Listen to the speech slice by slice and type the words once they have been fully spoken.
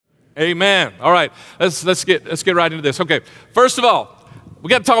Amen. All right, let's get right into this. Okay, first of all, we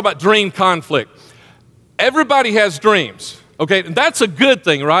got to talk about dream conflict. Everybody has dreams, okay? And that's a good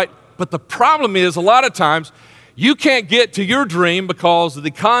thing, right? But the problem is a lot of times you can't get to your dream because of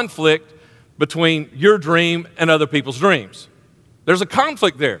the conflict between your dream and other people's dreams. There's a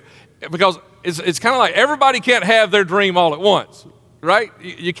conflict there because it's kind of like everybody can't have their dream all at once, right?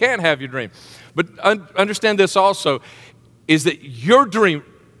 You can't have your dream. But understand this also, is that your dream,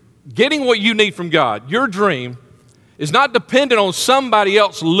 getting what you need from God, your dream is not dependent on somebody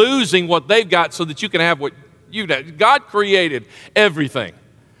else losing what they've got so that you can have what you got. God created everything.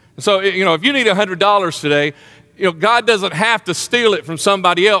 So, if you need $100 today, God doesn't have to steal it from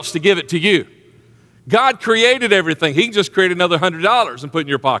somebody else to give it to you. God created everything. He can just create another $100 and put it in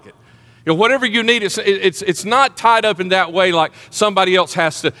your pocket. Whatever you need, it's not tied up in that way like somebody else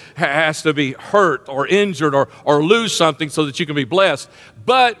has to be hurt or injured or lose something so that you can be blessed.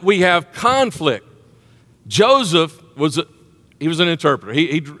 But we have conflict. Joseph was an interpreter.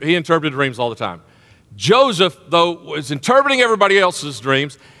 He interpreted dreams all the time. Joseph, though, was interpreting everybody else's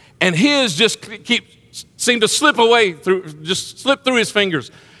dreams, and his just seemed to slip through his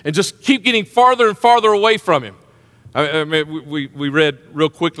fingers and just keep getting farther and farther away from him. I mean, we read real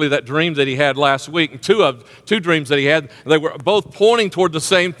quickly that dream that he had last week, and two dreams that he had. They were both pointing toward the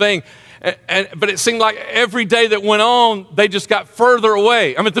same thing, but it seemed like every day that went on, they just got further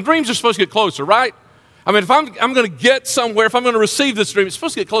away. I mean, the dreams are supposed to get closer, right? I mean, if I'm going to get somewhere, if I'm going to receive this dream, it's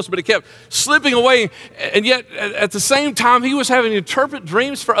supposed to get closer, but it kept slipping away. And yet, at the same time, he was having to interpret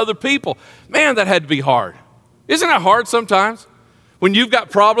dreams for other people. Man, that had to be hard. Isn't that hard sometimes? When you've got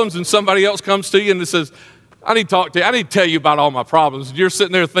problems and somebody else comes to you and says, I need to talk to you. I need to tell you about all my problems. And you're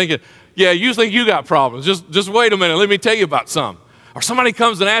sitting there thinking, yeah, you think you got problems. Just wait a minute. Let me tell you about some. Or somebody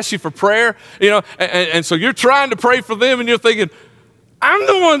comes and asks you for prayer, and so you're trying to pray for them and you're thinking, I'm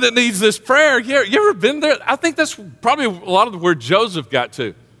the one that needs this prayer. You ever been there? I think that's probably a lot of where Joseph got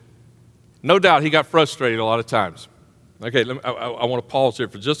to. No doubt he got frustrated a lot of times. Okay, I want to pause here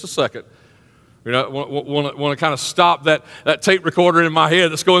for just a second. I want to kind of stop that tape recorder in my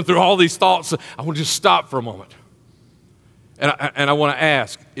head that's going through all these thoughts. I want to just stop for a moment. And I want to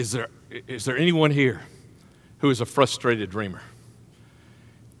ask, is there anyone here who is a frustrated dreamer?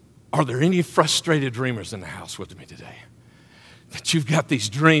 Are there any frustrated dreamers in the house with me today? That you've got these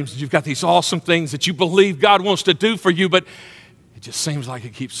dreams, you've got these awesome things that you believe God wants to do for you, but it just seems like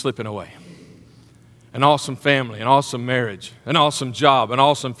it keeps slipping away. An awesome family, an awesome marriage, an awesome job, an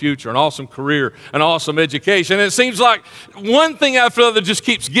awesome future, an awesome career, an awesome education. And it seems like one thing after another just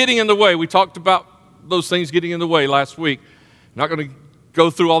keeps getting in the way. We talked about those things getting in the way last week. I'm not going to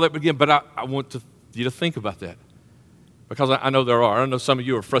go through all that again, but I want you to think about that. Because I know there are. I know some of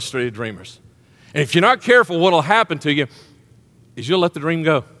you are frustrated dreamers. And if you're not careful, what will happen to you is you'll let the dream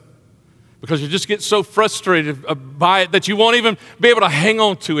go. Because you just get so frustrated by it that you won't even be able to hang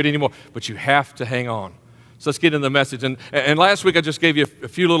on to it anymore. But you have to hang on. So let's get into the message. And last week I just gave you a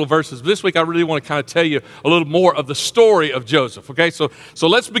few little verses. But this week I really want to kind of tell you a little more of the story of Joseph. Okay, so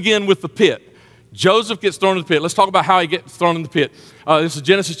let's begin with the pit. Joseph gets thrown in the pit. Let's talk about how he gets thrown in the pit. This is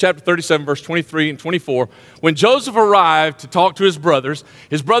Genesis chapter 37, verse 23 and 24. When Joseph arrived to talk to his brothers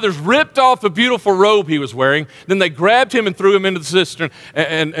ripped off the beautiful robe he was wearing. Then they grabbed him and threw him into the cistern,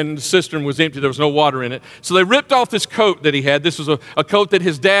 and the cistern was empty. There was no water in it. So they ripped off this coat that he had. This was a coat that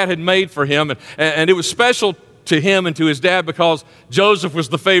his dad had made for him, and it was special to him and to his dad because Joseph was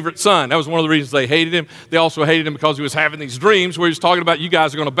the favorite son. That was one of the reasons they hated him. They also hated him because he was having these dreams where he was talking about, you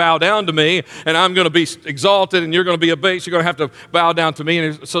guys are going to bow down to me, and I'm going to be exalted, and you're going to be abased. You're going to have to bow down to me.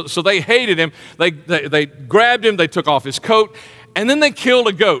 And so they hated him. They grabbed him. They took off his coat, and then they killed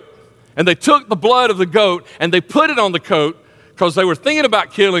a goat. And they took the blood of the goat, and they put it on the coat, because they were thinking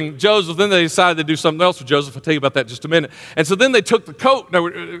about killing Joseph. Then they decided to do something else with Joseph. I'll tell you about that in just a minute. And so then they took the coat.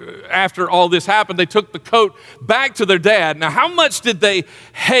 After all this happened, they took the coat back to their dad. Now, how much did they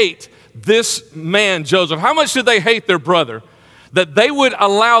hate this man, Joseph? How much did they hate their brother that they would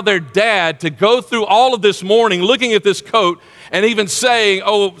allow their dad to go through all of this mourning, looking at this coat, and even saying,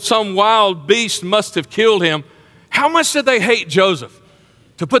 oh, some wild beast must have killed him? How much did they hate Joseph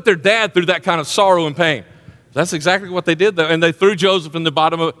to put their dad through that kind of sorrow and pain? That's exactly what they did, though. And they threw Joseph in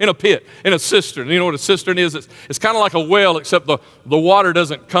a pit, in a cistern. You know what a cistern is? It's kind of like a well, except the water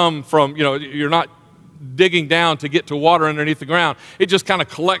doesn't come from, you're not digging down to get to water underneath the ground. It just kind of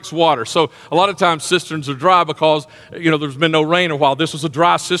collects water. So a lot of times cisterns are dry because, there's been no rain in a while. This was a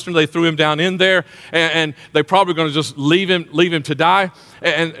dry cistern. They threw him down in there, and they're probably going to just leave him to die.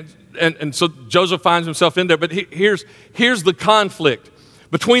 And so Joseph finds himself in there. But here's the conflict.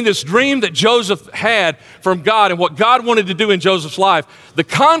 between this dream that Joseph had from God and what God wanted to do in Joseph's life. The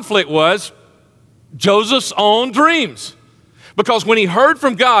conflict was Joseph's own dreams. Because when he heard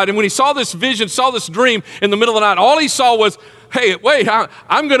from God and when he saw this vision, saw this dream in the middle of the night, all he saw was, hey, wait,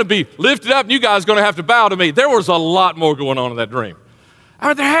 I'm going to be lifted up and you guys are going to have to bow to me. There was a lot more going on in that dream. I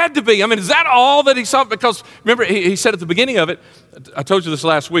mean, there had to be. I mean, is that all that he saw? Because remember, he said at the beginning of it, I told you this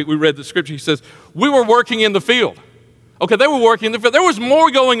last week, we read the scripture, he says, we were working in the field. Okay, they were working in the field. There was more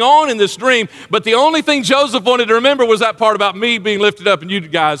going on in this dream, but the only thing Joseph wanted to remember was that part about me being lifted up and you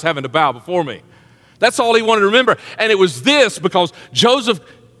guys having to bow before me. That's all he wanted to remember. And it was this, because Joseph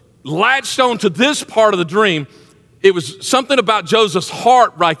latched on to this part of the dream. It was something about Joseph's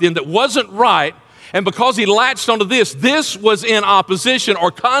heart right then that wasn't right. And because he latched onto this was in opposition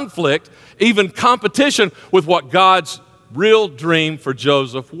or conflict, even competition with what God's real dream for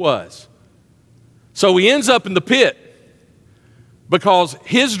Joseph was. So he ends up in the pit because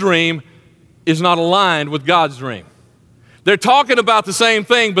his dream is not aligned with God's dream. They're talking about the same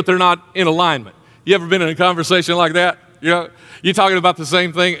thing, but they're not in alignment. You ever been in a conversation like that? You know, you're talking about the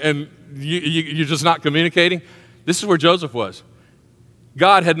same thing and you're just not communicating? This is where Joseph was.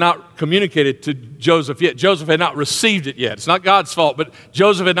 God had not communicated to Joseph yet. Joseph had not received it yet. It's not God's fault, but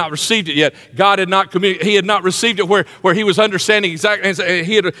Joseph had not received it yet. God had not he had not received it where he was understanding exactly.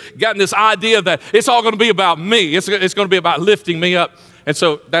 He had gotten this idea that it's all going to be about me. It's going to be about lifting me up. And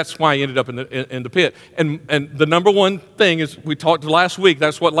so that's why he ended up in the pit. And the number one thing is, we talked last week,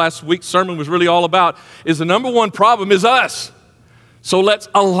 that's what last week's sermon was really all about, is the number one problem is us. So let's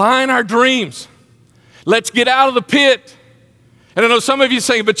align our dreams. Let's get out of the pit. And I know some of you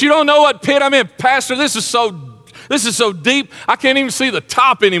saying, but you don't know what pit I'm in. Pastor, this is so deep, I can't even see the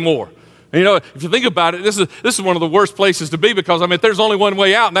top anymore. And you know, if you think about it, this is one of the worst places to be, because I mean, there's only one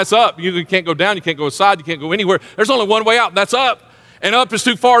way out, and that's up. You can't go down, you can't go aside, you can't go anywhere. There's only one way out, and that's up. And up is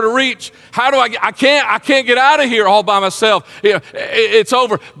too far to reach. How do I can't get out of here all by myself. You know, it's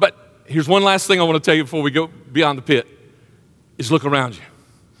over. But here's one last thing I want to tell you before we go beyond the pit, is look around you.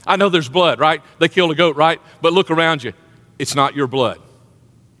 I know there's blood, right? They killed a goat, right? But look around you. It's not your blood.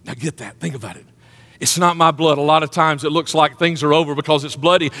 Now get that. Think about it. It's not my blood. A lot of times it looks like things are over because it's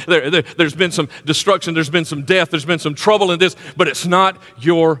bloody. There's been some destruction. There's been some death. There's been some trouble in this. But it's not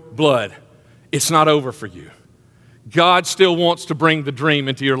your blood. It's not over for you. God still wants to bring the dream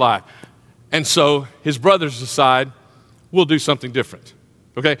into your life. And so his brothers decide, we'll do something different.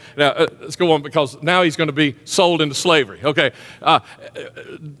 Okay, now let's go on, because now he's going to be sold into slavery. Okay,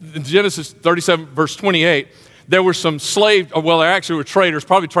 in Genesis 37, verse 28, there were some there actually were traders,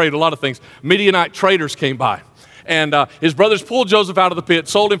 probably traded a lot of things. Midianite traders came by. And his brothers pulled Joseph out of the pit,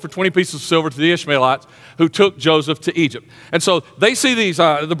 sold him for 20 pieces of silver to the Ishmaelites, who took Joseph to Egypt. And so they see these,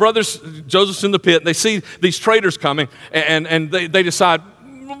 the brothers, Joseph's in the pit, and they see these traders coming, and they decide,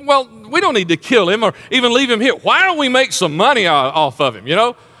 well, we don't need to kill him or even leave him here. Why don't we make some money off of him, you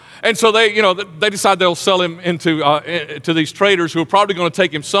know? And so they decide they'll sell him to these traders who are probably going to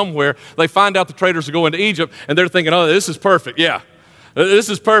take him somewhere. They find out the traders are going to Egypt, and they're thinking, oh, this is perfect. Yeah, this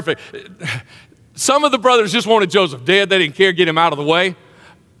is perfect. Some of the brothers just wanted Joseph dead. They didn't care, get him out of the way.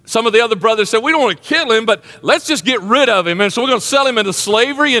 Some of the other brothers said, we don't want to kill him, but let's just get rid of him. And so we're going to sell him into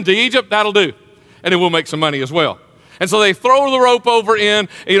slavery, into Egypt. That'll do. And then we'll make some money as well. And so they throw the rope over in, and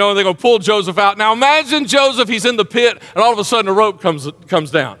they're going to pull Joseph out. Now imagine Joseph, he's in the pit, and all of a sudden the rope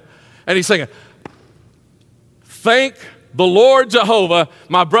comes down. And he's singing, thank the Lord Jehovah,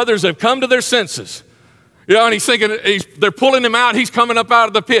 my brothers have come to their senses. And he's thinking, they're pulling him out, he's coming up out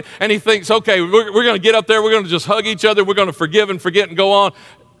of the pit, and he thinks, okay, we're going to get up there, we're going to just hug each other, we're going to forgive and forget and go on.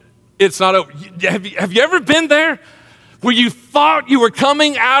 It's not over. Have you ever been there where you thought you were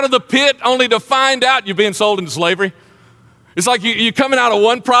coming out of the pit only to find out you're being sold into slavery? It's like you're coming out of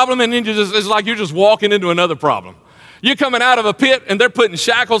one problem, and then it's like you're just walking into another problem. You're coming out of a pit, and they're putting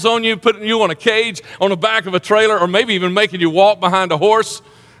shackles on you, putting you on a cage on the back of a trailer, or maybe even making you walk behind a horse,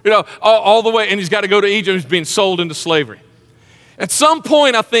 all the way, and he's got to go to Egypt. He's being sold into slavery. At some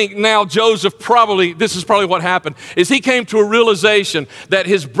point, I think now Joseph this is probably what happened, is he came to a realization that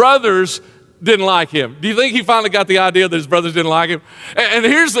his brothers didn't like him. Do you think he finally got the idea that his brothers didn't like him? And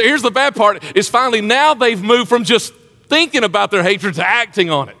here's the bad part, is finally now they've moved from just thinking about their hatred to acting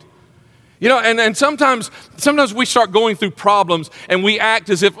on it. And sometimes we start going through problems and we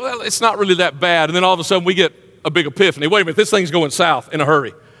act as if, well, it's not really that bad. And then all of a sudden we get a big epiphany. Wait a minute, this thing's going south in a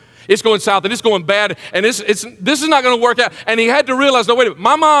hurry. It's going south and it's going bad, and this is not going to work out. And he had to realize, no, wait a minute,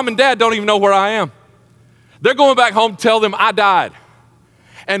 my mom and dad don't even know where I am. They're going back home to tell them I died.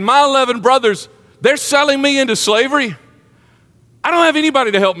 And my 11 brothers, they're selling me into slavery. I don't have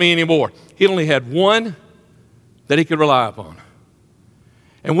anybody to help me anymore. He only had one that he could rely upon.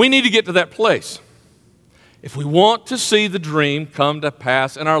 And we need to get to that place. If we want to see the dream come to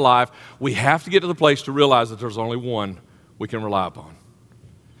pass in our life, we have to get to the place to realize that there's only one we can rely upon.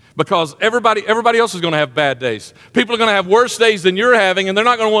 Because everybody else is going to have bad days. People are going to have worse days than you're having, and they're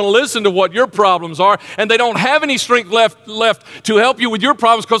not going to want to listen to what your problems are, and they don't have any strength left to help you with your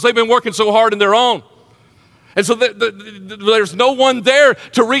problems because they've been working so hard in their own. And so there's no one there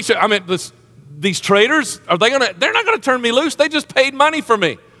to reach it. I mean, these traders, they're not going to turn me loose. They just paid money for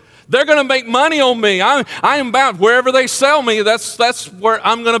me. They're going to make money on me. I am bound. Wherever they sell me, that's where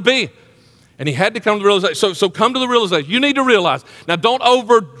I'm going to be. And he had to come to the realization. So come to the realization. You need to realize. Now, don't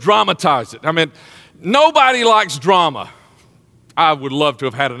over-dramatize it. I mean, nobody likes drama. I would love to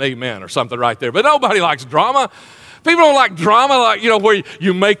have had an amen or something right there. But nobody likes drama. People don't like drama, like, where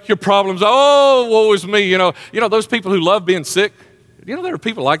you make your problems, oh, woe is me. You know, those people who love being sick. There are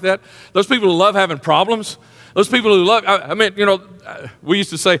people like that. Those people who love having problems. Those people who love, we used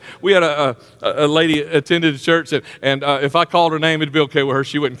to say, we had a lady attended the church, and if I called her name, it'd be okay with her.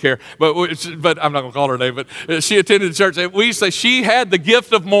 She wouldn't care. But I'm not going to call her name, but she attended the church. And we used to say she had the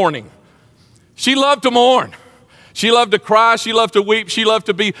gift of mourning. She loved to mourn. She loved to cry. She loved to weep. She loved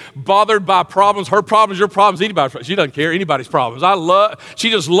to be bothered by problems. Her problems, your problems, anybody's problems. She doesn't care anybody's problems.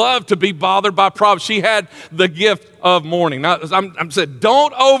 She just loved to be bothered by problems. She had the gift of mourning. Now, I'm saying,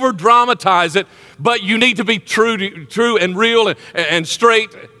 don't over-dramatize it, but you need to be true and real and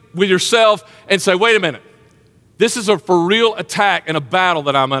straight with yourself and say, wait a minute. This is a for real attack and a battle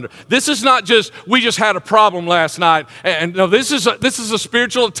that I'm under. This is not just, we just had a problem last night. And no, this is a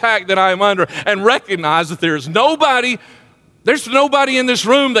spiritual attack that I am under. And recognize that there's nobody in this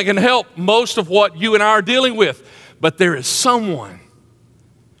room that can help most of what you and I are dealing with. But there is someone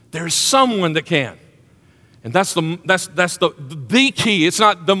that can. And that's the key. It's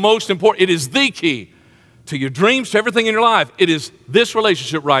not the most important. It is the key to your dreams, to everything in your life. It is this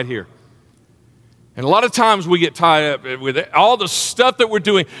relationship right here. And a lot of times we get tied up with all the stuff that we're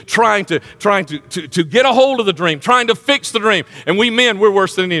doing, trying to get a hold of the dream, trying to fix the dream. And we men, we're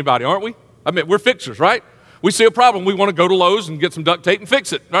worse than anybody, aren't we? I mean, we're fixers, right? We see a problem, we want to go to Lowe's and get some duct tape and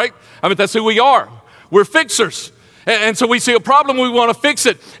fix it, right? I mean, that's who we are. We're fixers. And so we see a problem, we want to fix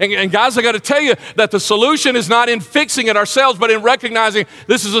it. And guys, I got to tell you that the solution is not in fixing it ourselves, but in recognizing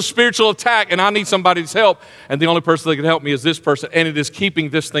this is a spiritual attack and I need somebody's help. And the only person that can help me is this person, and it is keeping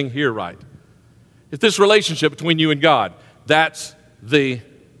this thing here right. It's this relationship between you and God. That's the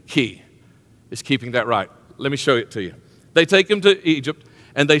key, is keeping that right. Let me show it to you. They take him to Egypt,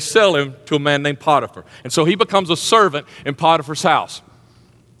 and they sell him to a man named Potiphar. And so he becomes a servant in Potiphar's house.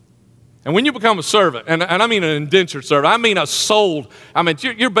 And when you become a servant, and I mean an indentured servant, I mean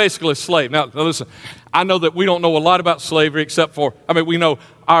you're basically a slave. Now, listen, I know that we don't know a lot about slavery except for, we know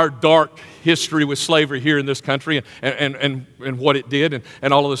our dark history with slavery here in this country and what it did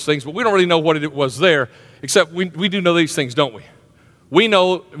and all of those things, but we don't really know what it was there, except we do know these things, don't we? We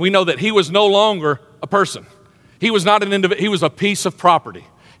know that he was no longer a person. He was not an individual. He was a piece of property.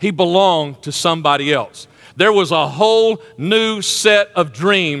 He belonged to somebody else. There was a whole new set of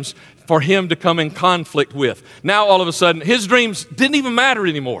dreams for him to come in conflict with. Now, all of a sudden, his dreams didn't even matter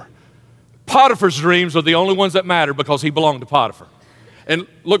anymore. Potiphar's dreams are the only ones that matter because he belonged to Potiphar. And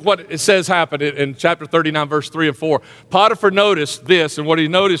look what it says happened in chapter 39, verse 3 and 4. Potiphar noticed this, and what he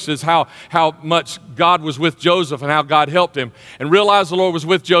noticed is how much God was with Joseph and how God helped him, and realized the Lord was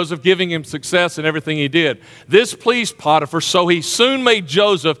with Joseph, giving him success in everything he did. This pleased Potiphar, so he soon made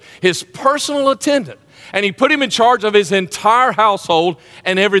Joseph his personal attendant. And he put him in charge of his entire household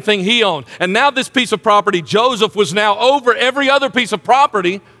and everything he owned. And now this piece of property, Joseph was now over every other piece of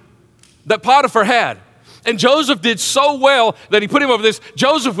property that Potiphar had. And Joseph did so well that he put him over this.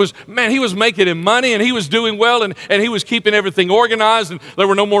 Joseph he was making him money, and he was doing well, and he was keeping everything organized, and there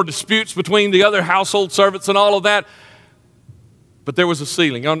were no more disputes between the other household servants and all of that. But there was a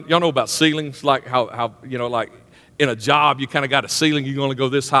ceiling. Y'all know about ceilings, like how like in a job, you kind of got a ceiling. You can only go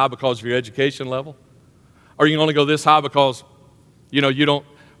this high because of your education level. Or you can only go this high because, you don't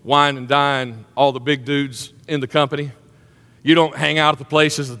wine and dine all the big dudes in the company. You don't hang out at the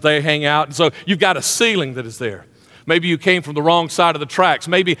places that they hang out. And so you've got a ceiling that is there. Maybe you came from the wrong side of the tracks.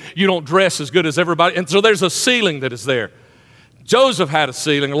 Maybe you don't dress as good as everybody. And so there's a ceiling that is there. Joseph had a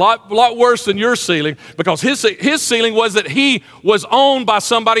ceiling, a lot worse than your ceiling, because his ceiling was that he was owned by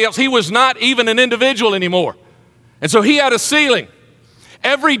somebody else. He was not even an individual anymore. And so he had a ceiling.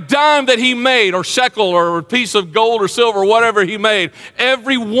 Every dime that he made, or shekel, or a piece of gold or silver, or whatever he made,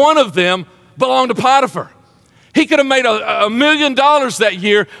 every one of them belonged to Potiphar. He could have made $1 million that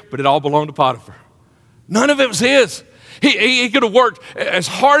year, but it all belonged to Potiphar. None of it was his. He could have worked as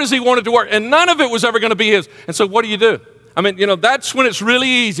hard as he wanted to work, and none of it was ever going to be his. And so what do? I mean, that's when it's really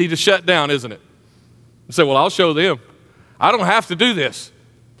easy to shut down, isn't it? And say, well, I'll show them. I don't have to do this.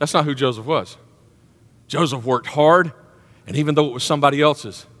 That's not who Joseph was. Joseph worked hard, and even though it was somebody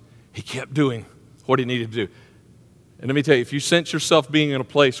else's, he kept doing what he needed to do. And let me tell you, if you sense yourself being in a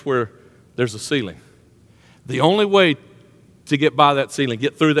place where there's a ceiling, the only way to get by that ceiling,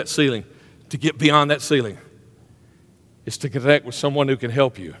 get through that ceiling, to get beyond that ceiling, is to connect with someone who can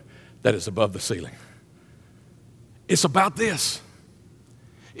help you that is above the ceiling. It's about this.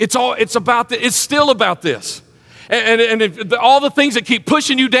 It's still about this. And if all the things that keep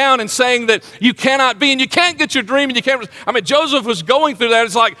pushing you down and saying that you cannot be and you can't get your dream and you can't. I mean, Joseph was going through that.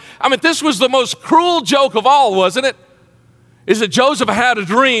 It's like, this was the most cruel joke of all, wasn't it? Is that Joseph had a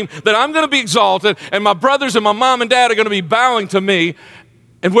dream that I'm going to be exalted and my brothers and my mom and dad are going to be bowing to me.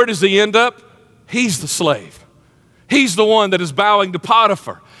 And where does he end up? He's the slave. He's the one that is bowing to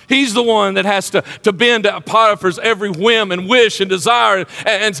Potiphar. He's the one that has to bend to Potiphar's every whim and wish and desire.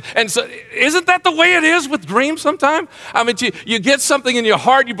 And so isn't that the way it is with dreams sometimes? You get something in your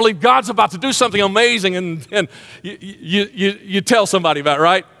heart, you believe God's about to do something amazing, and you tell somebody about it,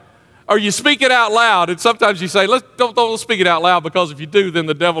 right? Or you speak it out loud, and sometimes you say, don't speak it out loud, because if you do, then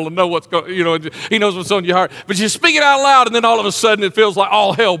the devil will know what's going, he knows what's on your heart. But you speak it out loud, and then all of a sudden it feels like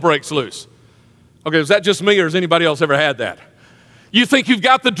all hell breaks loose. Okay, is that just me, or has anybody else ever had that? You think you've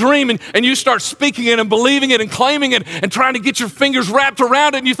got the dream, and you start speaking it and believing it and claiming it and trying to get your fingers wrapped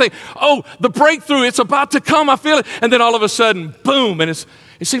around it, and you think, oh, the breakthrough, it's about to come, I feel it. And then all of a sudden, boom, and it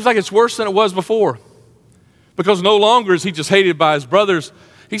seems like it's worse than it was before. Because no longer is he just hated by his brothers.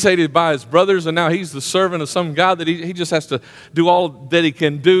 He's hated by his brothers, and now he's the servant of some guy that he just has to do all that he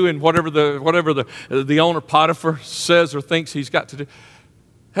can do, and whatever the owner Potiphar says or thinks he's got to do.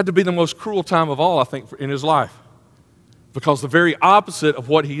 Had to be the most cruel time of all, I think, in his life. Because the very opposite of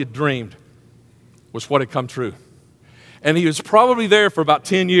what he had dreamed was what had come true. And he was probably there for about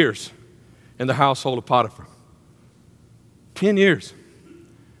 10 years in the household of Potiphar. 10 years.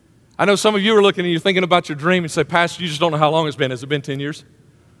 I know some of you are looking and you're thinking about your dream and say, Pastor, you just don't know how long it's been. Has it been 10 years?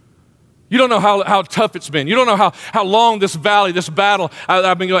 You don't know how tough it's been. You don't know how long this valley, this battle,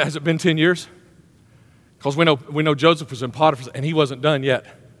 I've been going. Has it been 10 years? Because we know Joseph was in Potiphar's and he wasn't done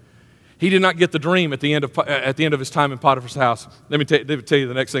yet. He did not get the dream at the end of his time in Potiphar's house. Let me tell you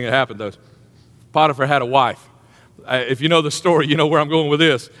the next thing that happened, though. Potiphar had a wife. If you know the story, you know where I'm going with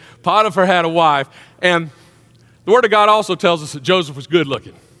this. Potiphar had a wife, and the Word of God also tells us that Joseph was good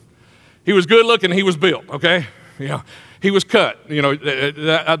looking. He was good looking, he was built, okay? He was cut.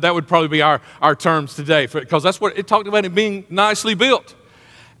 That would probably be our terms today, because that's what it talked about, him being nicely built.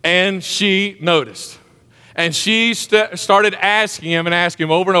 And she noticed. And she started asking him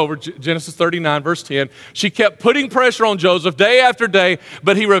over and over, Genesis 39, verse 10. She kept putting pressure on Joseph day after day,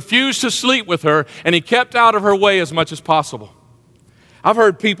 but he refused to sleep with her, and he kept out of her way as much as possible. I've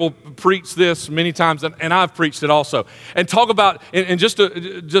heard people preach this many times, and I've preached it also. And talk about, in just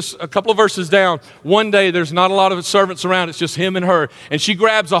a couple of verses down, one day there's not a lot of servants around, it's just him and her. And she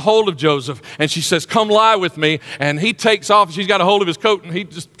grabs a hold of Joseph, and she says, come lie with me. And he takes off, and she's got a hold of his coat, and he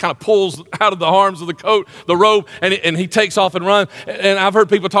just kind of pulls out of the arms of the coat, the robe, and he takes off and runs. And I've heard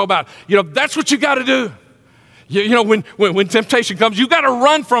people talk about, that's what you got to do. When temptation comes, you got to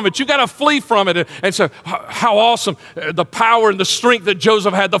run from it. You got to flee from it. And so how awesome the power and the strength that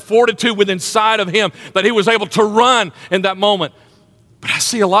Joseph had, the fortitude within inside of him, that he was able to run in that moment. But I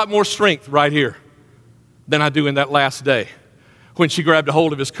see a lot more strength right here than I do in that last day when she grabbed a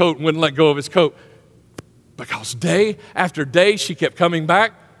hold of his coat and wouldn't let go of his coat. Because day after day, she kept coming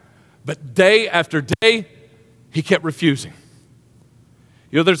back. But day after day, he kept refusing.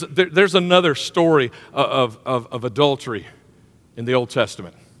 There's another story of adultery in the Old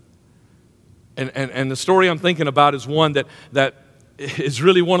Testament. And the story I'm thinking about is one that is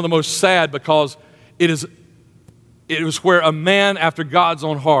really one of the most sad, because it was where a man after God's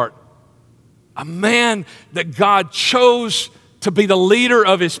own heart, a man that God chose to be the leader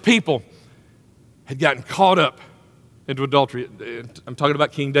of his people, had gotten caught up into adultery. I'm talking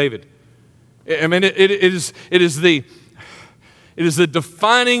about King David. I mean, it is the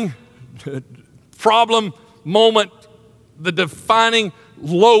defining problem moment, the defining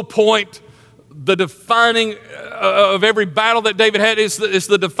low point, the defining of every battle that David had. It's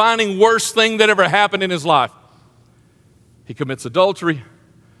the defining worst thing that ever happened in his life. He commits adultery.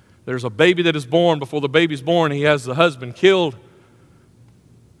 There's a baby that is born. Before the baby's born, he has the husband killed.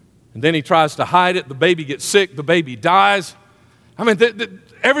 And then he tries to hide it. The baby gets sick. The baby dies. I mean,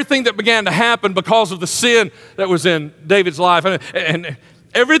 everything that began to happen because of the sin that was in David's life. And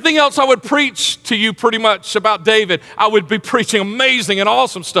everything else I would preach to you pretty much about David, I would be preaching amazing and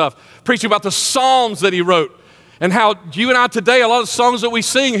awesome stuff, preaching about the Psalms that he wrote, and how you and I today, a lot of songs that we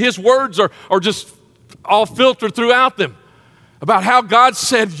sing, his words are just all filtered throughout them about how God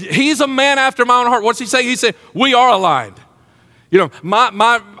said, he's a man after my own heart. What's he saying? He said, we are aligned. You know,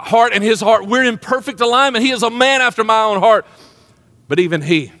 my heart and his heart, we're in perfect alignment. He is a man after my own heart. But even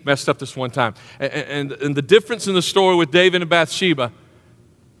he messed up this one time. And the difference in the story with David and Bathsheba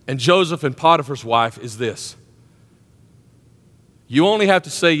and Joseph and Potiphar's wife is this. You only have to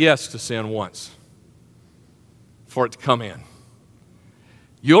say yes to sin once for it to come in.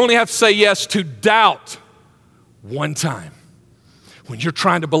 You only have to say yes to doubt one time. When you're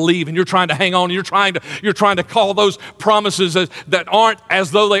trying to believe and you're trying to hang on, you're trying to call those promises that aren't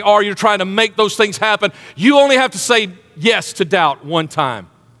as though they are, you're trying to make those things happen. You only have to say yes to doubt one time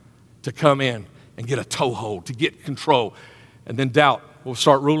to come in and get a toehold, to get control. And then doubt will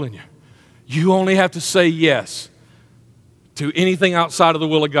start ruling you. You only have to say yes to anything outside of the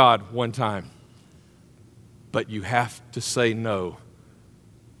will of God one time. But you have to say no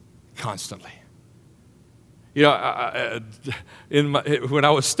constantly. You know, when I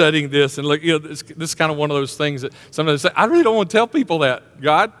was studying this, and look, you know, this is kind of one of those things that sometimes I say, I really don't want to tell people that,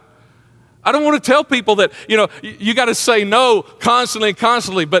 God. I don't want to tell people that, you know, you got to say no constantly and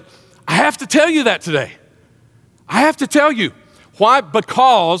constantly, but I have to tell you that today. I have to tell you. Why?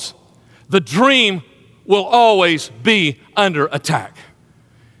 Because the dream will always be under attack.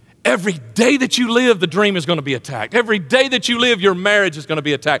 Every day that you live, the dream is going to be attacked. Every day that you live, your marriage is going to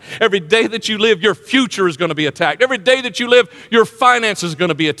be attacked. Every day that you live, your future is going to be attacked. Every day that you live, your finances are going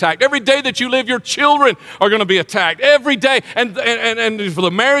to be attacked. Every day that you live, your children are going to be attacked. Every day. And for the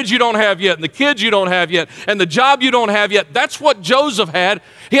marriage you don't have yet, and the kids you don't have yet, and the job you don't have yet, that's what Joseph had.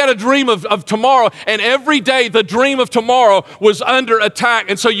 He had a dream of tomorrow, and every day the dream of tomorrow was under attack.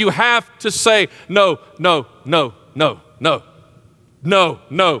 And so you have to say no, no, no, no, no, no,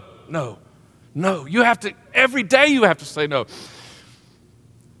 no. No, no. You have to, every day you have to say no.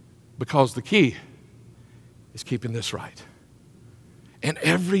 Because the key is keeping this right. And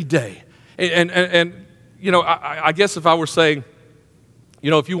every day. And you know, I guess if I were saying,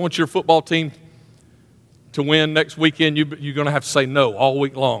 you know, if you want your football team to win next weekend, you're going to have to say no all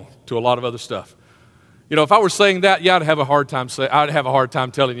week long to a lot of other stuff. You know, if I were saying that, yeah, I'd have a hard time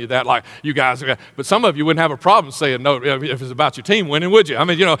telling you that, like, you guys, but some of you wouldn't have a problem saying no if it's about your team winning, would you? I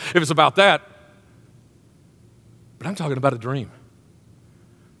mean, you know, if it's about that. But I'm talking about a dream.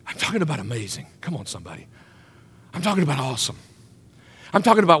 I'm talking about amazing. Come on, somebody. I'm talking about awesome. I'm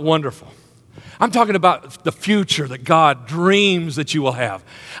talking about wonderful. I'm talking about the future that God dreams that you will have.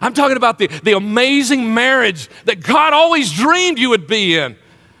 I'm talking about the amazing marriage that God always dreamed you would be in.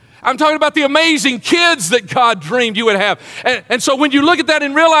 I'm talking about the amazing kids that God dreamed you would have. And so when you look at that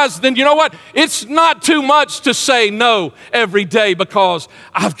and realize, then you know what? It's not too much to say no every day because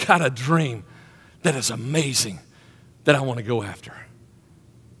I've got a dream that is amazing that I want to go after.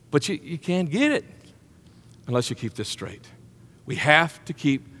 But you can't get it unless you keep this straight. We have to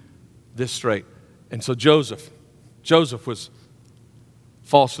keep this straight. And so Joseph was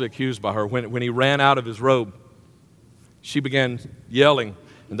falsely accused by her. When he ran out of his robe, she began yelling.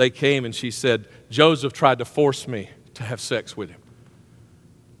 And they came and she said, Joseph tried to force me to have sex with him.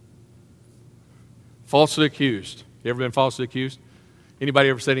 Falsely accused. You ever been falsely accused? Anybody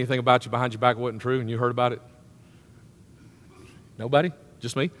ever said anything about you behind your back that wasn't true and you heard about it? Nobody?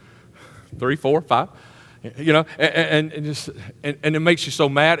 Just me? 3, 4, 5? You know, and it makes you so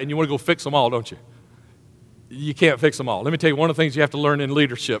mad and you want to go fix them all, don't you? You can't fix them all. Let me tell you, one of the things you have to learn in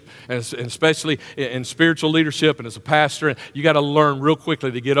leadership, and especially in spiritual leadership and as a pastor, you got to learn real quickly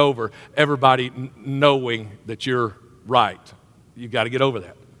to get over everybody knowing that you're right. You got to get over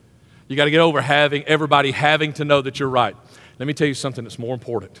that. You got to get over everybody having to know that you're right. Let me tell you something that's more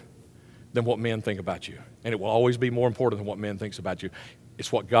important than what men think about you, and it will always be more important than what men thinks about you.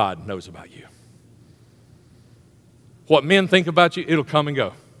 It's what God knows about you. What men think about you, it'll come and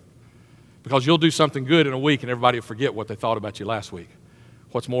go. Because you'll do something good in a week and everybody will forget what they thought about you last week.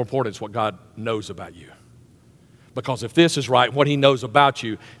 What's more important is what God knows about you. Because if this is right, what he knows about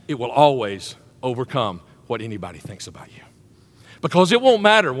you, it will always overcome what anybody thinks about you. Because it won't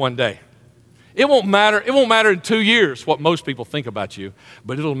matter one day. It won't matter in 2 years what most people think about you,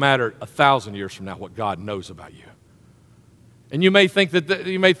 but it'll matter 1,000 years from now what God knows about you. And you may think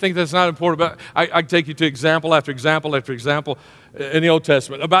that's not important, but I take you to example after example after example in the Old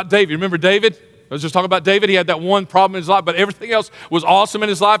Testament. About David. Remember David? I was just talking about David. He had that one problem in his life, but everything else was awesome in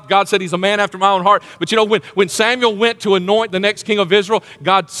his life. God said he's a man after my own heart. But you know, when Samuel went to anoint the next king of Israel,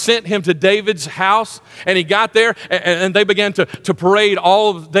 God sent him to David's house, and he got there, and they began to parade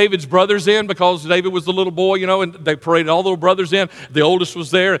all of David's brothers in, because David was the little boy, you know, and they paraded all the little brothers in. The oldest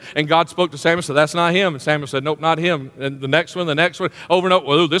was there, and God spoke to Samuel, said, that's not him. And Samuel said, nope, not him. And the next one, over and over.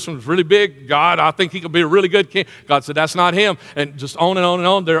 Well, this one's really big. God, I think he could be a really good king. God said, that's not him. And just on and on and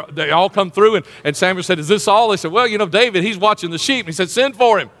on. They all come through, and Samuel said, is this all? They said, well, you know, David, he's watching the sheep. And he said, send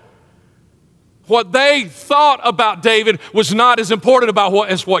for him. What they thought about David was not as important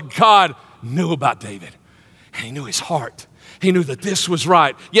as what God knew about David. And he knew his heart. He knew that this was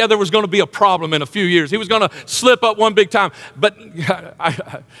right. Yeah, there was going to be a problem in a few years. He was going to slip up one big time. But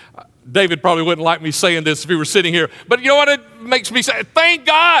David probably wouldn't like me saying this if he were sitting here. But you know what it makes me say? Thank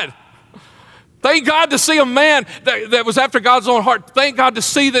God. Thank God to see a man that was after God's own heart. Thank God to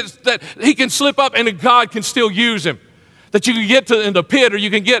see that he can slip up and that God can still use him. That you can get in the pit, or you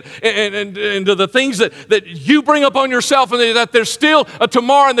can get into the things that you bring upon yourself, and that there's still a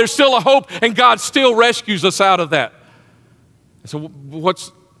tomorrow and there's still a hope, and God still rescues us out of that. So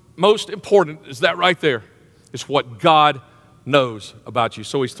what's most important is that right there. It's what God knows about you.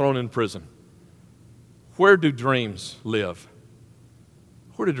 So he's thrown in prison. Where do dreams live?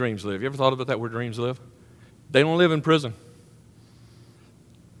 Where do dreams live? You ever thought about that, where dreams live? They don't live in prison.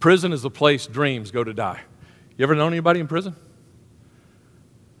 Prison is the place dreams go to die. You ever known anybody in prison?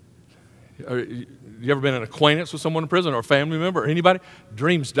 You ever been an acquaintance with someone in prison, or a family member, or anybody?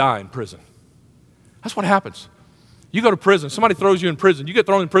 Dreams die in prison. That's what happens. You go to prison, somebody throws you in prison, you get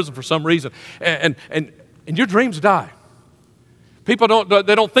thrown in prison for some reason, and your dreams die. People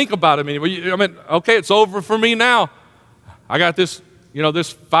don't think about them anymore. I mean, okay, it's over for me now. I got this, you know,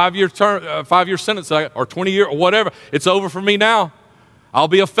 this 5-year term, 5-year sentence, or 20-year, or whatever. It's over for me now. I'll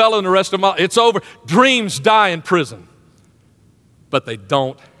be a felon the rest of my life. It's over. Dreams die in prison, but they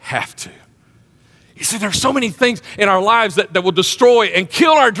don't have to. You see, there's so many things in our lives that will destroy and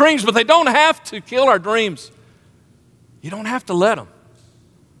kill our dreams, but they don't have to kill our dreams. You don't have to let them.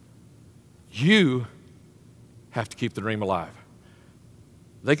 You have to keep the dream alive.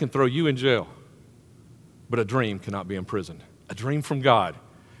 They can throw you in jail, but a dream cannot be imprisoned. A dream from God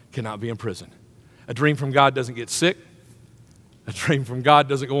cannot be imprisoned. A dream from God doesn't get sick. A dream from God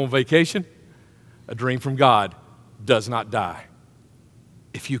doesn't go on vacation. A dream from God does not die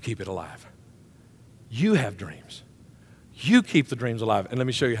if you keep it alive. You have dreams. You keep the dreams alive. And let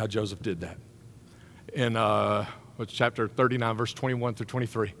me show you how Joseph did that. In chapter 39, verse 21 through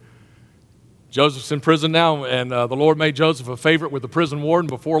 23. Joseph's in prison now, and the Lord made Joseph a favorite with the prison warden.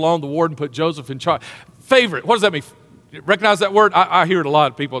 Before long, the warden put Joseph in charge. Favorite, what does that mean? Recognize that word? I hear it a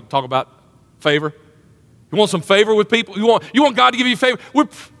lot. People talk about favor. You want some favor with people? You want God to give you favor?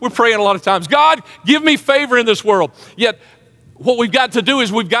 We're praying a lot of times, God, give me favor in this world. Yet, what we've got to do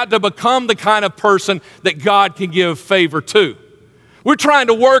is we've got to become the kind of person that God can give favor to. We're trying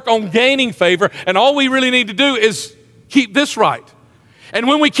to work on gaining favor, and all we really need to do is keep this right. And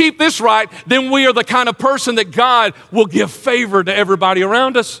when we keep this right, then we are the kind of person that God will give favor to everybody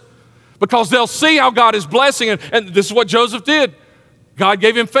around us, because they'll see how God is blessing, and this is what Joseph did. God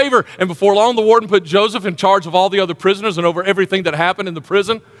gave him favor, and before long, the warden put Joseph in charge of all the other prisoners and over everything that happened in the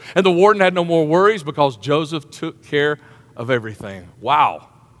prison, and the warden had no more worries because Joseph took care of everything. Wow.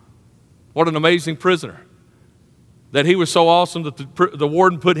 What an amazing prisoner. That he was so awesome that the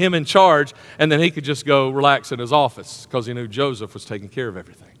warden put him in charge, and then he could just go relax in his office because he knew Joseph was taking care of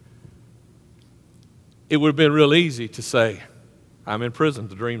everything. It would have been real easy to say, I'm in prison,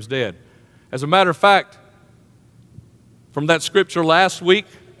 the dream's dead. As a matter of fact, from that scripture last week,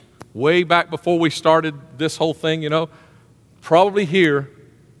 way back before we started this whole thing, probably here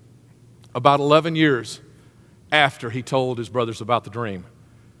about 11 years after he told his brothers about the dream.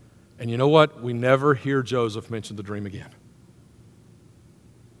 And you know what? We never hear Joseph mention the dream again.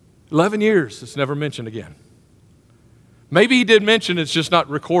 11 years, it's never mentioned again. Maybe he did mention it's just not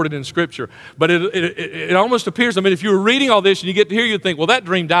recorded in Scripture. But it almost appears, if you were reading all this and you get to here, you'd think, well, that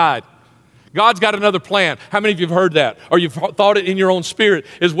dream died. God's got another plan. How many of you have heard that? Or you've thought it in your own spirit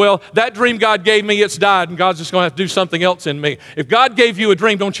as well? That dream God gave me, it's died, and God's just going to have to do something else in me. If God gave you a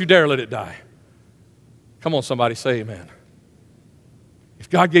dream, don't you dare let it die. Come on, somebody, say amen. If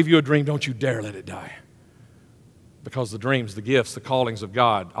God gave you a dream, don't you dare let it die. Because the dreams, the gifts, the callings of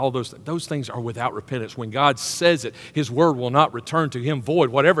God, all those things are without repentance. When God says it, His word will not return to Him void.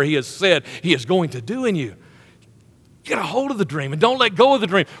 Whatever He has said, He is going to do in you. Get a hold of the dream and don't let go of the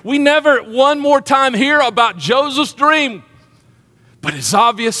dream. We never one more time hear about Joseph's dream. But it's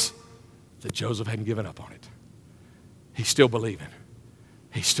obvious that Joseph hadn't given up on it. He's still believing.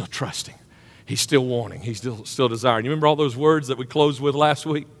 He's still trusting. He's still wanting. He's still desiring. You remember all those words that we closed with last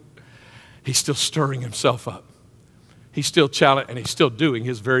week? He's still stirring himself up. He's still challenging, and he's still doing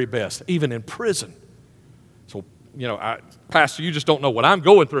his very best, even in prison. So, Pastor, you just don't know what I'm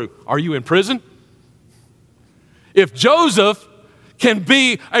going through. Are you in prison? If Joseph can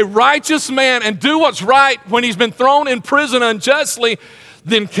be a righteous man and do what's right when he's been thrown in prison unjustly,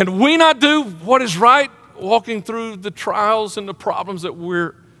 then can we not do what is right, walking through the trials and the problems that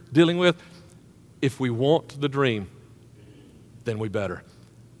we're dealing with? If we want the dream, then we better.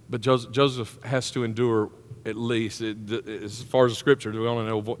 But Joseph has to endure, at least, as far as the scripture, we only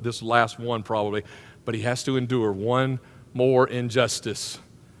know this last one probably, but he has to endure one more injustice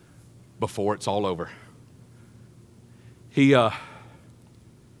before it's all over. I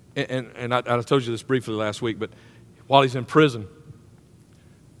told you this briefly last week, but while he's in prison,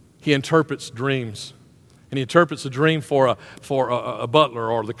 he interprets dreams. And he interprets a dream for a butler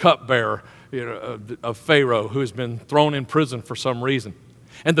or the cupbearer of Pharaoh who has been thrown in prison for some reason.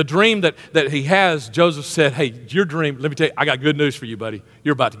 And the dream that he has, Joseph said, hey, your dream, let me tell you, I got good news for you, buddy.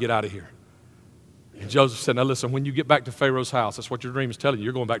 You're about to get out of here. And Joseph said, now listen, when you get back to Pharaoh's house, that's what your dream is telling you.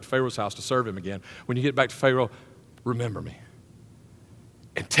 You're going back to Pharaoh's house to serve him again. When you get back to Pharaoh, remember me.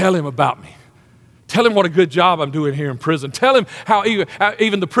 And tell him about me. Tell him what a good job I'm doing here in prison. Tell him how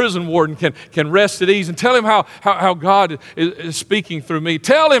even the prison warden can rest at ease. And tell him how God is speaking through me.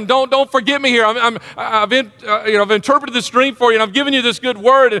 Tell him, don't forget me here. I've interpreted this dream for you, and I've given you this good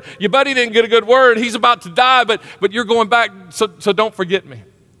word. And your buddy didn't get a good word. He's about to die, but you're going back, so don't forget me.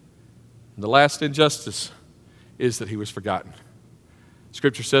 And the last injustice is that he was forgotten.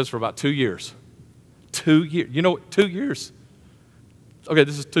 Scripture says for about 2 years. 2 years. 2 years. Okay,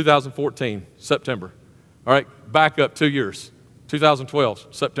 this is 2014, September. All right, back up 2 years. 2012,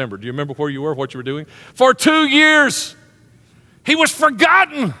 September. Do you remember where you were, what you were doing? For 2 years, he was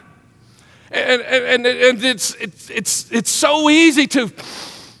forgotten. And it's so easy to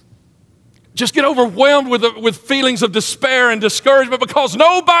just get overwhelmed with feelings of despair and discouragement because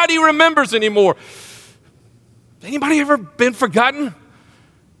nobody remembers anymore. Anybody ever been forgotten?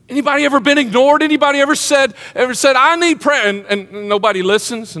 Anybody ever been ignored? Anybody ever said, I need prayer, and nobody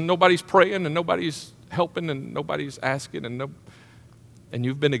listens, and nobody's praying, and nobody's helping, and nobody's asking, and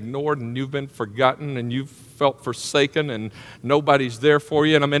you've been ignored, and you've been forgotten, and you've felt forsaken, and nobody's there for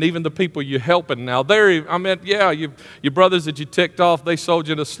you. And even the people you helping now, your brothers that you ticked off, they sold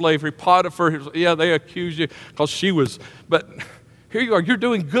you into slavery. Potiphar, they accused you because she was, but here you are, you're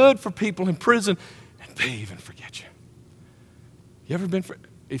doing good for people in prison, and they even forget you. You ever been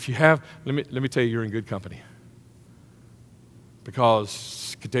If you have, let me tell you, you're in good company.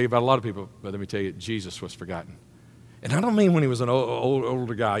 Because I could tell you about a lot of people, but let me tell you, Jesus was forgotten. And I don't mean when he was an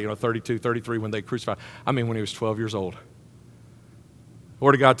older guy, 32, 33, when they crucified. I mean when he was 12 years old. The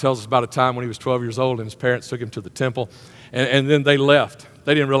Word of God tells us about a time when he was 12 years old and his parents took him to the temple, and then they left.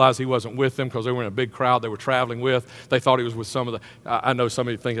 They didn't realize he wasn't with them because they were in a big crowd they were traveling with. They thought he was with some of the, I know some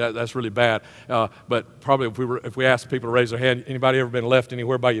of you think that's really bad, but probably if we asked people to raise their hand, anybody ever been left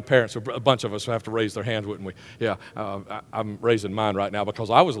anywhere by your parents? A bunch of us would have to raise their hand, wouldn't we? Yeah, I'm raising mine right now because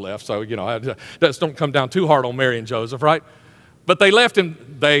I was left, so, just don't come down too hard on Mary and Joseph, right? But they left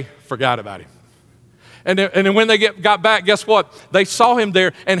him, they forgot about him. And then when they got back, guess what? They saw him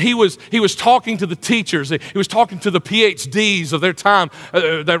there, and he was talking to the teachers. He was talking to the PhDs of their time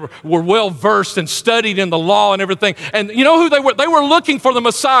that were well-versed and studied in the law and everything. And you know who they were? They were looking for the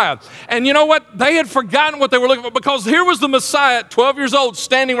Messiah. And you know what? They had forgotten what they were looking for because here was the Messiah, 12 years old,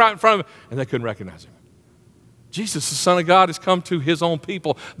 standing right in front of them, and they couldn't recognize him. Jesus, the Son of God, has come to his own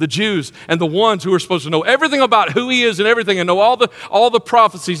people, the Jews, and the ones who are supposed to know everything about who he is and everything and know all the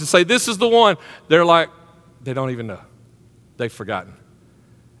prophecies and say, this is the one. They're like, they don't even know. They've forgotten.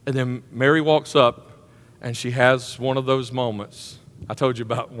 And then Mary walks up, and she has one of those moments. I told you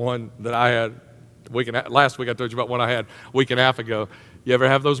about one that I had last week. I told you about one I had a week and a half ago. You ever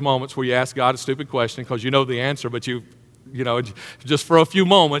have those moments where you ask God a stupid question because you know the answer, but just for a few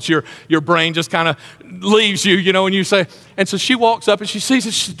moments, your brain just kind of leaves you, and you say, and so she walks up and she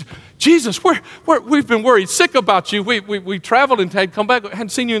sees it. Jesus, we've been worried, sick about you. We traveled and had come back, hadn't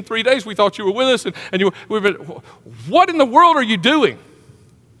seen you in 3 days. We thought you were with us, and what in the world are you doing?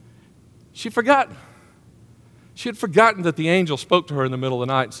 She forgot. She had forgotten that the angel spoke to her in the middle of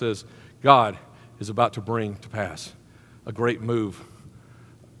the night and says, God is about to bring to pass a great move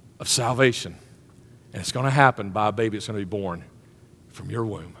of salvation. And it's going to happen by a baby that's going to be born from your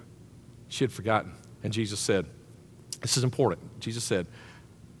womb. She had forgotten. And Jesus said, this is important. Jesus said,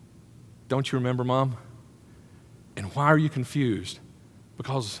 don't you remember, Mom? And why are you confused?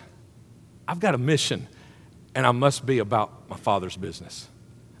 Because I've got a mission, and I must be about my Father's business.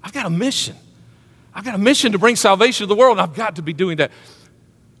 I've got a mission. I've got a mission to bring salvation to the world, and I've got to be doing that.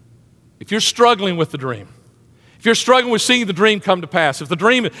 If you're struggling with the dream, if you're struggling with seeing the dream come to pass, if the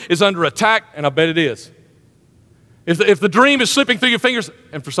dream is under attack, and I bet it is, if the dream is slipping through your fingers,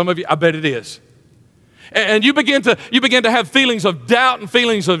 and for some of you, I bet it is, and you begin to have feelings of doubt and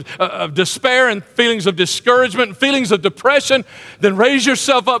feelings of despair and feelings of discouragement and feelings of depression, then raise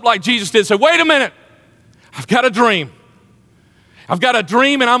yourself up like Jesus did. Say, wait a minute, I've got a dream. I've got a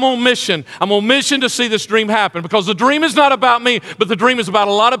dream and I'm on mission. I'm on mission to see this dream happen because the dream is not about me, but the dream is about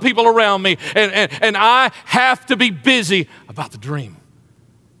a lot of people around me. And I have to be busy about the dream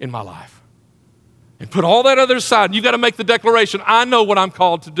in my life. And put all that other aside. You got to make the declaration, I know what I'm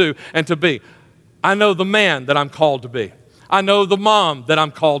called to do and to be. I know the man that I'm called to be. I know the mom that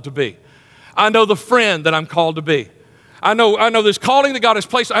I'm called to be. I know the friend that I'm called to be. I know this calling that God has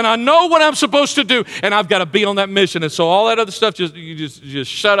placed, and I know what I'm supposed to do, and I've got to be on that mission. And so all that other stuff, you just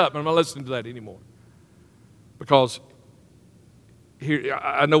shut up. I'm not listening to that anymore. Because here,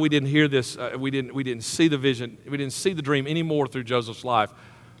 I know we didn't hear this. We didn't see the vision. We didn't see the dream anymore through Joseph's life.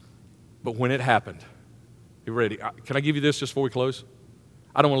 But when it happened, you ready? Can I give you this just before we close?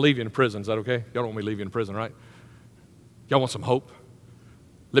 I don't want to leave you in prison. Is that okay? Y'all don't want me to leave you in prison, right? Y'all want some hope?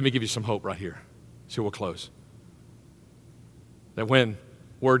 Let me give you some hope right here. So we'll close. That when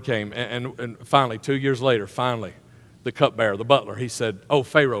word came, and finally, 2 years later, finally, the cupbearer, the butler, he said, oh,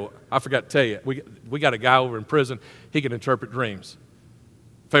 Pharaoh, I forgot to tell you, we got a guy over in prison. He can interpret dreams.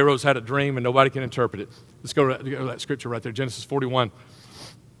 Pharaoh's had a dream, and nobody can interpret it. Let's go to that scripture right there, Genesis 41.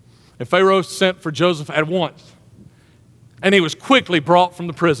 And Pharaoh sent for Joseph at once, and he was quickly brought from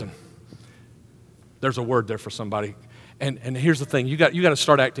the prison. There's a word there for somebody. And here's the thing, you got to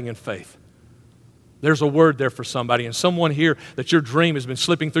start acting in faith. There's a word there for somebody, and someone here that your dream has been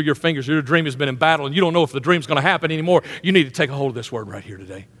slipping through your fingers, your dream has been in battle, and you don't know if the dream's going to happen anymore. You need to take a hold of this word right here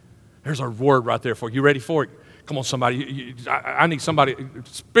today. There's a word right there for you. You ready for it? Come on, somebody. I need somebody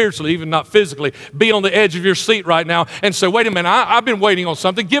spiritually, even not physically, be on the edge of your seat right now and say, wait a minute, I've been waiting on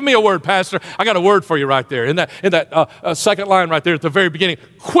something. Give me a word, Pastor. I got a word for you right there. In that second line right there at the very beginning,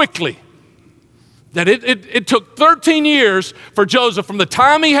 quickly. That it took 13 years for Joseph from the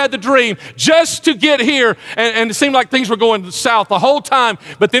time he had the dream just to get here, and it seemed like things were going south the whole time,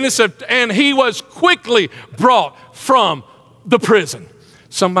 but then it said, and he was quickly brought from the prison.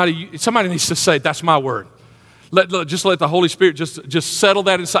 Somebody needs to say, that's my word. Just let the Holy Spirit just settle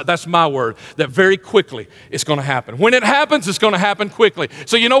that inside. That's my word, that very quickly it's going to happen. When it happens, it's going to happen quickly.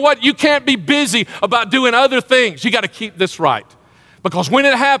 So you know what? You can't be busy about doing other things. You got to keep this right. Because when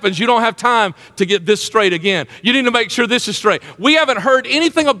it happens, you don't have time to get this straight again. You need to make sure this is straight. We haven't heard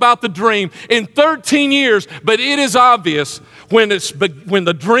anything about the dream in 13 years, but it is obvious when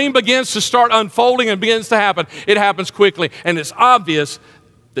the dream begins to start unfolding and begins to happen, it happens quickly. And it's obvious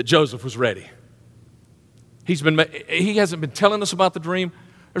that Joseph was ready. He hasn't been telling us about the dream.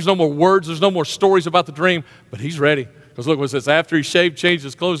 There's no more words. There's no more stories about the dream, but he's ready. Because look what it says, after he shaved, changed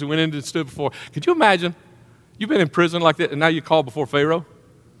his clothes, he went in and stood before. Could you imagine? You've been in prison like that, and now you call before Pharaoh?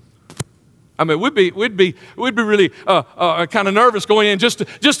 I mean, we'd be really kind of nervous going in just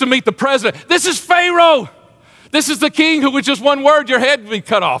to meet the president. This is Pharaoh. This is the king who, with just one word, your head would be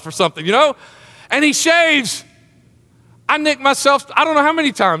cut off or something, you know? And he shaves. I nick myself, I don't know how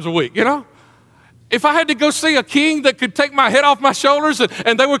many times a week, you know? If I had to go see a king that could take my head off my shoulders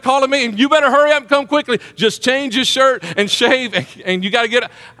and they were calling me, and you better hurry up and come quickly, just change your shirt and shave, and you got to get,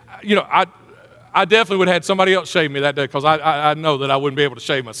 you know, I definitely would have had somebody else shave me that day because I know that I wouldn't be able to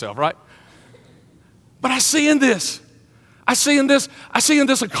shave myself, right? But I see in this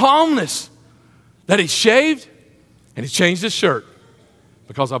a calmness that he shaved and he changed his shirt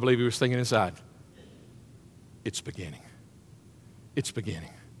because I believe he was thinking inside, it's beginning. It's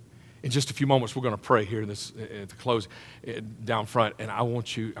beginning. In just a few moments, we're going to pray here at the close down front, and I want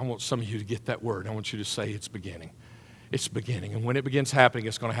some of you to get that word. I want you to say it's beginning. It's beginning. And when it begins happening,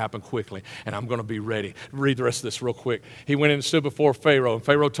 it's going to happen quickly. And I'm going to be ready. Read the rest of this real quick. He went in and stood before Pharaoh. And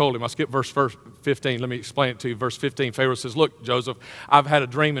Pharaoh told him, I skipped verse 15. Let me explain it to you. Verse 15, Pharaoh says, look, Joseph, I've had a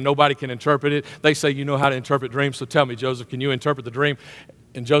dream and nobody can interpret it. They say you know how to interpret dreams. So tell me, Joseph, can you interpret the dream?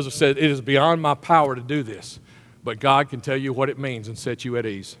 And Joseph said, it is beyond my power to do this. But God can tell you what it means and set you at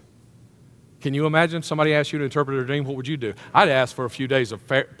ease. Can you imagine somebody asked you to interpret a dream? What would you do? I'd ask for a few days of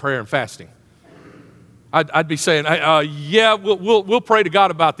prayer and fasting. I'd be saying, yeah, we'll pray to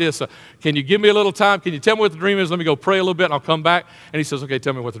God about this. Can you give me a little time? Can you tell me what the dream is? Let me go pray a little bit and I'll come back. And he says, okay,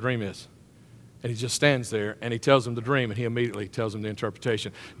 tell me what the dream is. And he just stands there and he tells him the dream and he immediately tells him the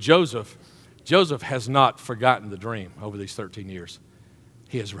interpretation. Joseph has not forgotten the dream over these 13 years.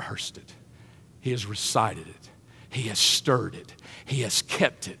 He has rehearsed it. He has recited it. He has stirred it. He has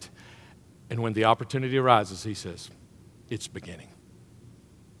kept it. And when the opportunity arises, he says, it's beginning.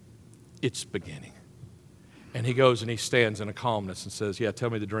 It's beginning. And he goes and he stands in a calmness and says, yeah, tell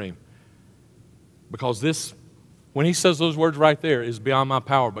me the dream. Because this, when he says those words right there, is beyond my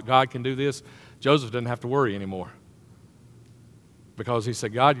power, but God can do this, Joseph doesn't have to worry anymore. Because he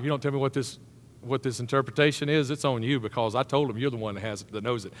said, God, if you don't tell me what this interpretation is, it's on you, because I told him you're the one that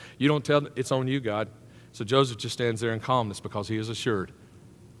knows it. You don't tell, it's on you, God. So Joseph just stands there in calmness because he is assured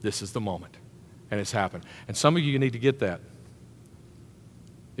this is the moment, and it's happened. And some of you need to get that.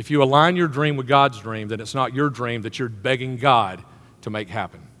 If you align your dream with God's dream, then it's not your dream that you're begging God to make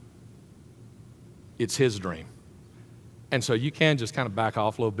happen. It's his dream. And so you can just kind of back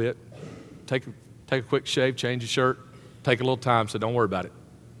off a little bit, take a quick shave, change your shirt, take a little time, so don't worry about it.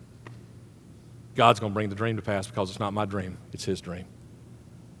 God's going to bring the dream to pass because it's not my dream, it's his dream.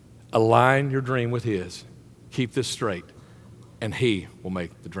 Align your dream with his. Keep this straight, and he will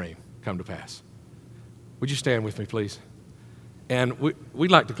make the dream come to pass. Would you stand with me, please? And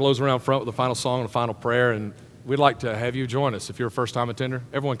we'd like to close around front with the final song and the final prayer, and we'd like to have you join us if you're a first-time attender.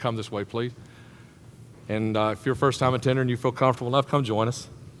 Everyone come this way, please. And if you're a first-time attender and you feel comfortable enough, come join us.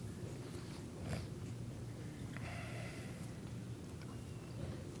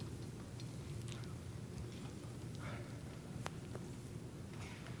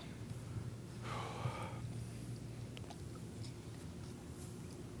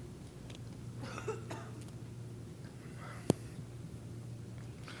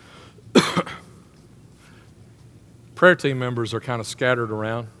 Prayer team members are kind of scattered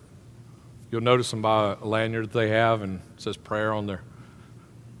around. You'll notice them by a lanyard that they have, and it says prayer on their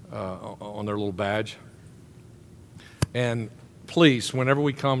little badge. And please, whenever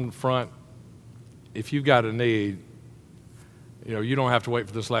we come in front, if you've got a need, you don't have to wait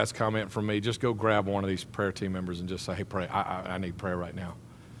for this last comment from me. Just go grab one of these prayer team members and just say, hey, pray. I need prayer right now.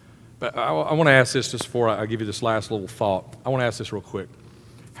 But I want to ask this just before I give you this last little thought. I want to ask this real quick.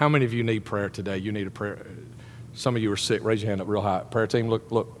 How many of you need prayer today? You need a prayer. Some of you are sick. Raise your hand up real high. Prayer team,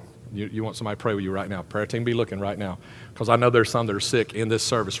 look. You want somebody to pray with you right now. Prayer team, be looking right now. Because I know there's some that are sick in this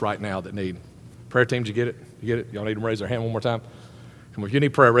service right now that need. Prayer team, did you get it? You get it? Y'all need them to raise their hand one more time? Come on, if you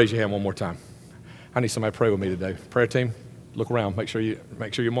need prayer, raise your hand one more time. I need somebody to pray with me today. Prayer team, look around. Make sure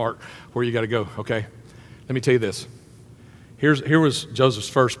you mark where you got to go, okay? Let me tell you this. Here was Joseph's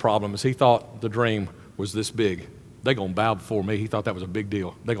first problem, is he thought the dream was this big. They're going to bow before me. He thought that was a big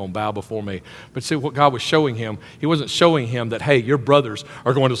deal. They're going to bow before me. But see, what God was showing him, he wasn't showing him that, hey, your brothers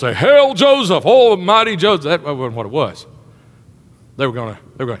are going to say, hail Joseph, oh, mighty Joseph. That wasn't what it was. They were going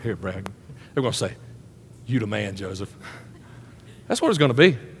to, here, Brad. They were going to say, you the man, Joseph. That's what it's going to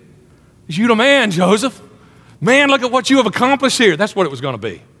be. You the man, Joseph. Man, look at what you have accomplished here. That's what it was going to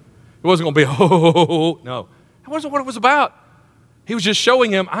be. It wasn't going to be, oh, no. That wasn't what it was about. He was just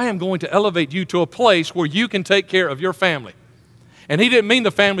showing him, I am going to elevate you to a place where you can take care of your family. And he didn't mean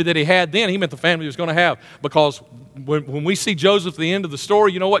the family that he had then. He meant the family he was going to have. Because when we see Joseph at the end of the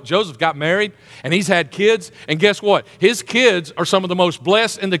story, you know what? Joseph got married, and he's had kids. And guess what? His kids are some of the most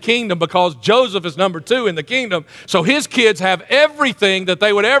blessed in the kingdom because Joseph is number 2 in the kingdom. So his kids have everything that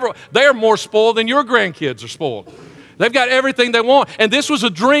they would ever. They're more spoiled than your grandkids are spoiled. They've got everything they want. And this was a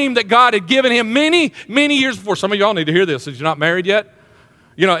dream that God had given him many, many years before. Some of y'all need to hear this if you're not married yet.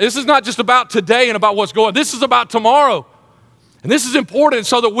 This is not just about today and about what's going. This is about tomorrow. And this is important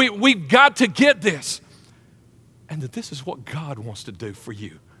so that we've got to get this. And that this is what God wants to do for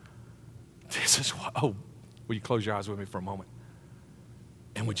you. This is what, will you close your eyes with me for a moment?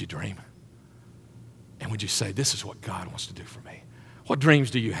 And would you dream? And would you say, this is what God wants to do for me? What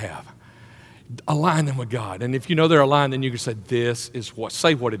dreams do you have? Align them with God. And if you know they're aligned, then you can say,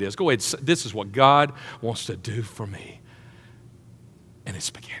 say what it is. Go ahead, this is what God wants to do for me. And it's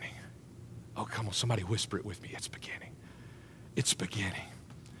beginning. Oh, come on, somebody whisper it with me. It's beginning. It's beginning.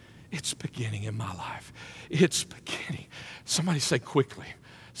 It's beginning in my life. It's beginning. Somebody say quickly.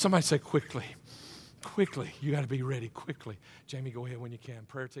 Somebody say quickly. Quickly. You got to be ready quickly. Jamie, go ahead when you can.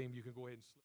 Prayer team, you can go ahead and